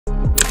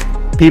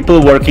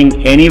people working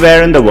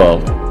anywhere in the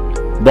world,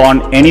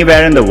 born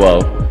anywhere in the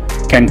world,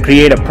 can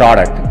create a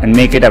product and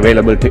make it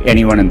available to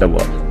anyone in the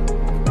world.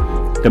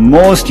 The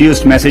most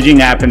used messaging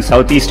app in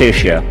Southeast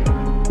Asia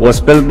was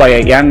built by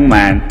a young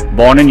man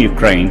born in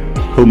Ukraine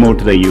who moved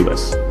to the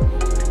US.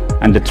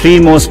 And the 3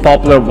 most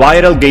popular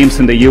viral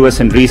games in the US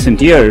in recent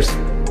years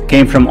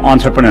came from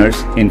entrepreneurs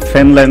in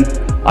Finland,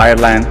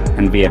 Ireland,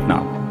 and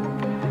Vietnam.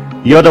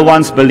 You're the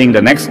ones building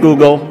the next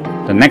Google,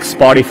 the next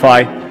Spotify,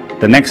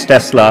 the next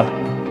Tesla,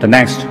 the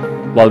next,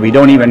 well, we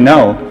don't even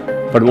know,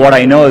 but what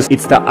I know is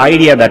it's the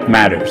idea that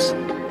matters.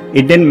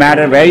 It didn't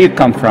matter where you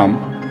come from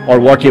or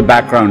what your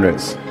background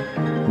is.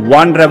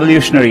 One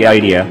revolutionary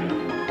idea,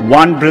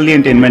 one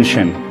brilliant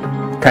invention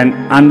can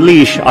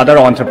unleash other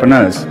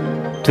entrepreneurs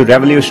to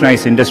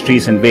revolutionize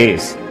industries in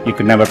ways you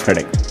could never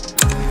predict.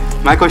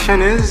 My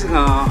question is,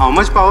 how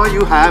much power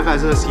you have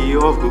as a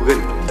CEO of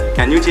Google?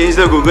 Can you change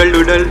the Google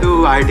Doodle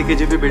to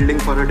IIT-KGP building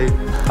for a day?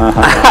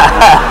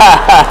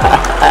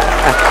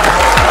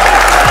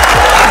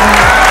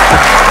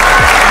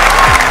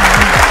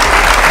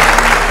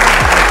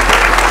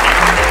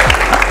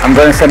 I'm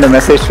going to send a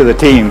message to the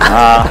team.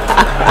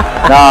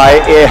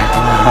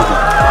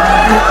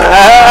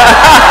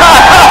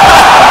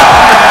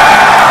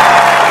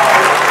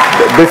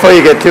 Before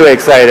you get too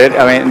excited,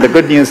 I mean, the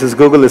good news is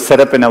Google is set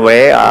up in a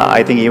way,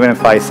 I think even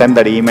if I send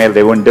that email,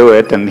 they wouldn't do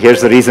it, and here's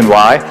the reason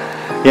why.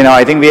 You know,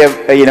 I think we have,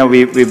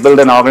 we build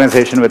an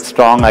organization with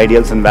strong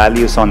ideals and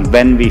values on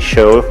when we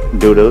show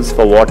doodles,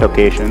 for what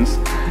occasions,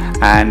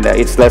 and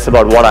it's less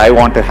about what I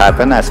want to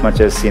happen as much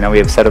as, we have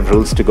a set of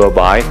rules to go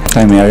by.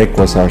 Time Eric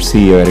was our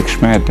CEO, Eric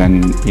Schmidt,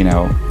 and,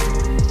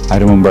 I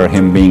remember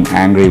him being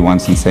angry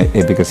once and say,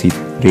 because he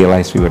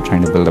realized we were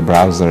trying to build a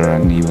browser,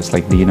 and he was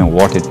like, do you know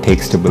what it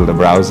takes to build a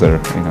browser?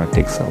 It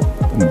takes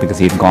because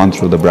he'd gone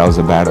through the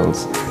browser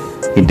battles.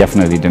 He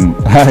definitely didn't,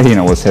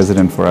 was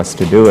hesitant for us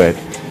to do it.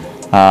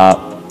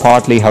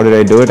 Partly, how did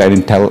I do it? I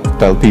didn't tell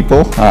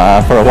people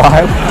for a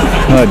while.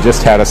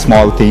 Just had a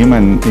small team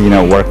and,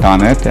 worked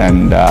on it,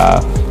 and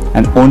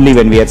only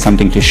when we had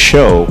something to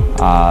show,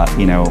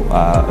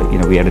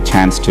 we had a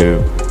chance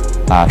to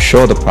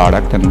show the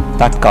product, and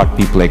that got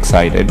people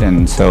excited.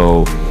 And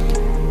so,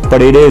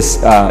 but it is,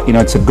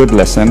 it's a good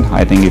lesson.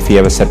 I think if you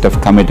have a set of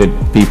committed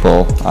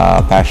people,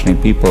 passionate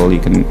people,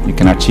 you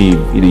can achieve,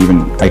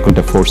 even I couldn't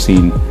have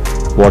foreseen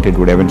what it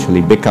would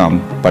eventually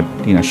become, but,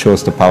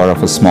 shows the power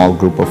of a small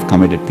group of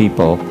committed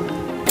people.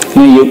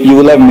 You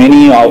will have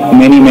many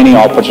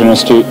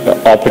opportunities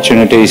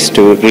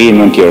to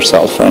reinvent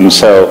yourself, and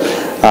so,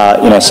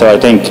 so I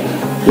think,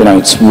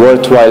 it's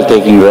worthwhile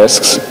taking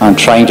risks and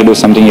trying to do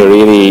something you're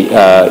really,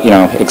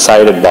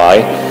 excited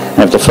by.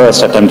 And if the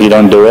first attempt you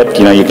don't do it,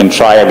 you can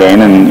try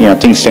again,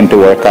 and things tend to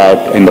work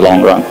out in the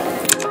long run.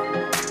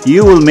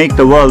 You will make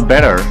the world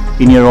better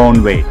in your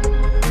own way,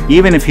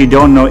 even if you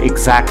don't know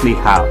exactly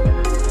how.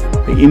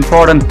 The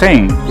important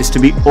thing is to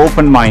be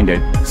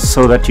open-minded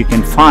so that you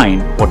can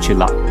find what you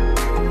love.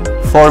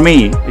 For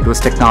me, it was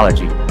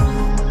technology.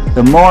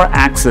 The more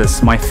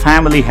access my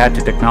family had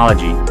to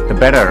technology, the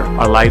better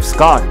our lives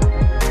got.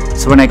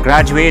 So when I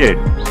graduated,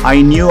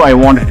 I knew I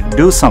wanted to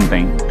do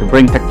something to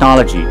bring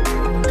technology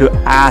to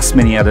as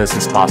many others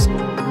as possible.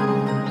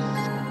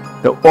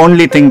 The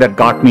only thing that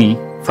got me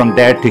from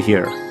there to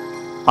here,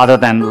 other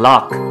than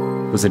luck,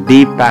 was a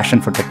deep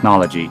passion for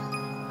technology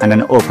and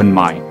an open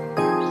mind.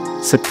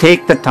 So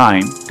take the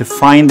time to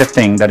find the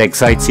thing that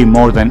excites you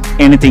more than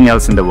anything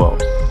else in the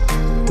world.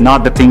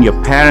 Not the thing your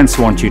parents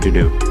want you to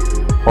do,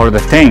 or the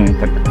thing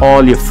that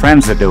all your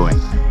friends are doing,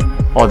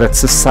 or that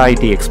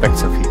society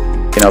expects of you.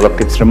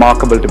 Look, it's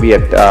remarkable to be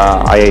at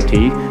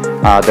IIT.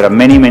 There are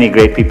many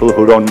great people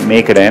who don't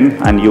make it in,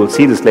 and you'll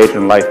see this later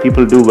in life.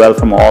 People do well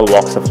from all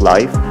walks of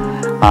life.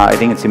 I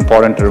think it's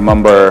important to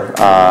remember,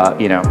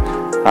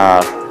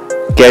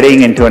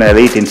 getting into an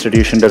elite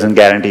institution doesn't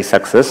guarantee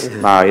success.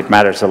 It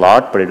matters a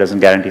lot, but it doesn't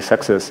guarantee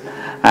success.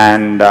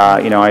 And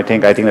I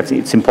think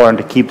it's important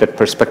to keep that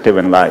perspective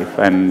in life.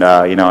 And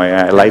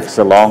life is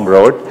a long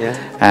road,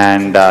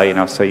 and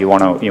so you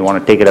want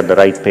to take it at the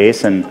right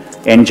pace and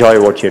enjoy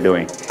what you're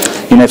doing.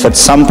 If at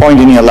some point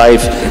in your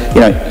life,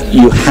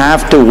 you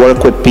have to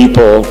work with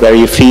people where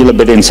you feel a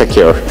bit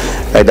insecure,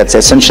 right? That's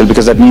essential,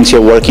 because that means you're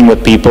working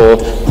with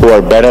people who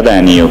are better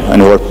than you and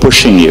who are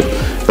pushing you,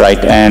 right?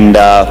 And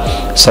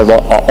so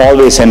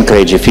always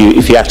encourage, if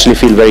you actually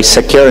feel very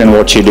secure in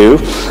what you do,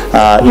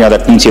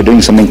 that means you're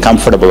doing something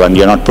comfortable and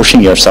you're not pushing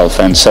yourself.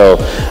 And so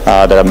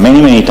there are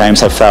many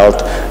times I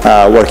felt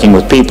working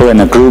with people in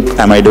a group,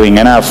 am I doing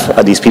enough?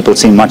 These people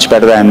seem much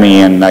better than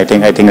me, and I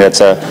think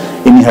that's an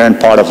inherent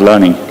part of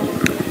learning.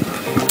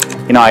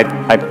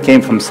 I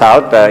came from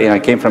South, I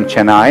came from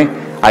Chennai.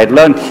 I had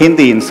learned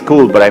Hindi in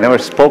school, but I never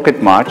spoke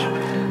it much.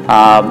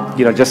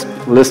 Just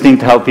listening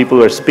to how people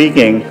were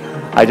speaking,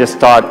 I just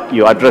thought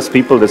you address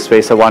people this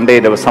way. So one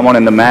day there was someone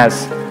in the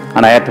mess,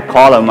 and I had to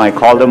call him. I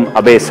called him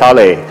Abe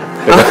Saleh.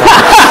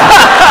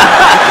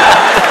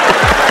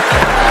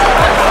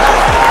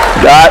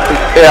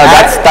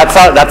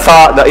 That's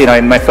how,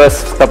 in my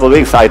first couple of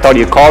weeks, I thought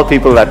you call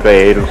people that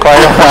way.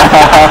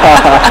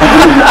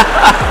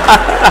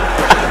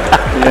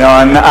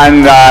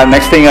 and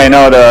next thing I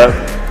know,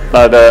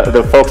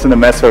 the folks in the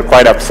mess were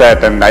quite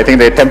upset, and I think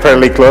they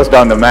temporarily closed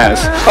down the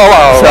mess. Oh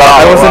wow! So wow,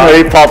 I wasn't wow.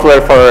 very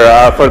popular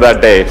for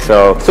that day.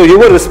 So you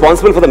were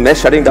responsible for the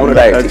mess shutting down at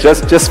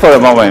IIT? Just for a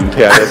moment,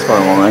 yeah, just for a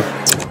moment.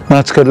 Well,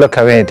 that's good. Look,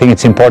 I mean, I think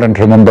it's important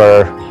to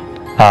remember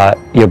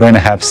you're going to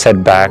have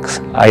setbacks.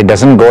 It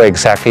doesn't go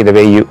exactly the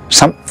way you.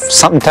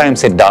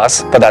 Sometimes it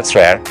does, but that's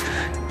rare.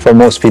 For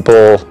most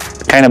people,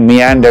 kind of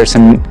meanders,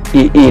 and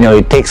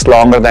it takes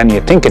longer than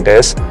you think it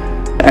is.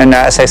 And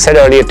as I said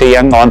earlier to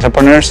young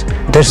entrepreneurs,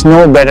 there's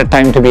no better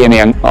time to be a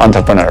young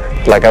entrepreneur.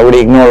 Like, I would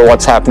ignore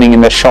what's happening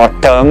in the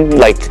short term.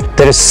 Like,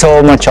 there is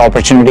so much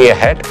opportunity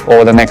ahead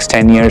over the next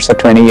 10 years or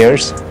 20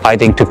 years. I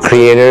think to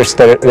creators,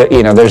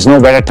 there's no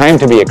better time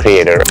to be a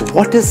creator.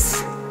 What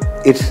is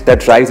it that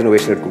drives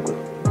innovation at Google?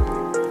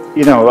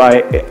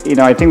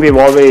 I think we've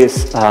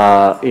always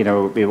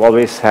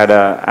had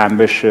an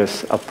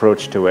ambitious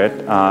approach to it.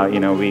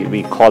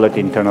 We call it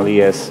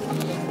internally as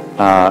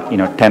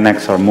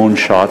 10x or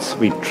moonshots.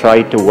 We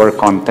try to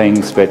work on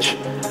things which,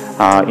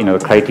 the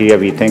criteria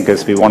we think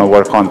is we want to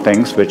work on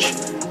things which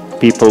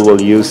people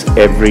will use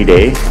every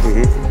day.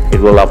 It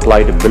will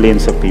apply to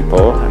billions of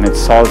people, and it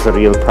solves a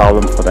real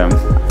problem for them.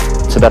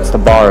 So that's the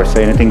bar. So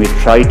anything we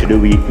try to do,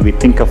 we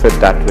think of it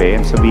that way,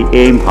 and so we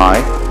aim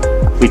high.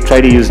 We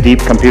try to use deep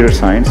computer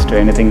science to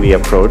anything we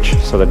approach,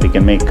 so that we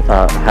can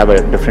have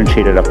a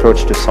differentiated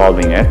approach to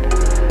solving it.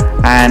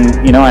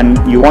 And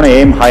you want to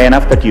aim high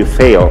enough that you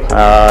fail,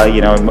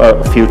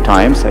 a few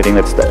times. I think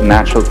that's the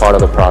natural part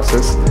of the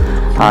process.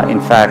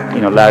 In fact,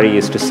 Larry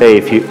used to say,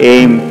 if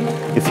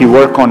you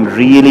work on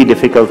really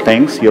difficult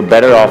things, you're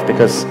better off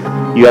because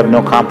you have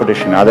no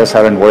competition. Others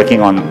aren't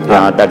working on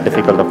that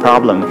difficult a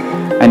problem.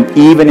 And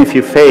even if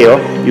you fail,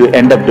 you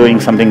end up doing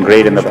something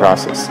great in the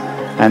process.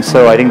 And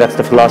so I think that's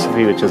the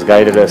philosophy which has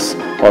guided us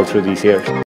all through these years.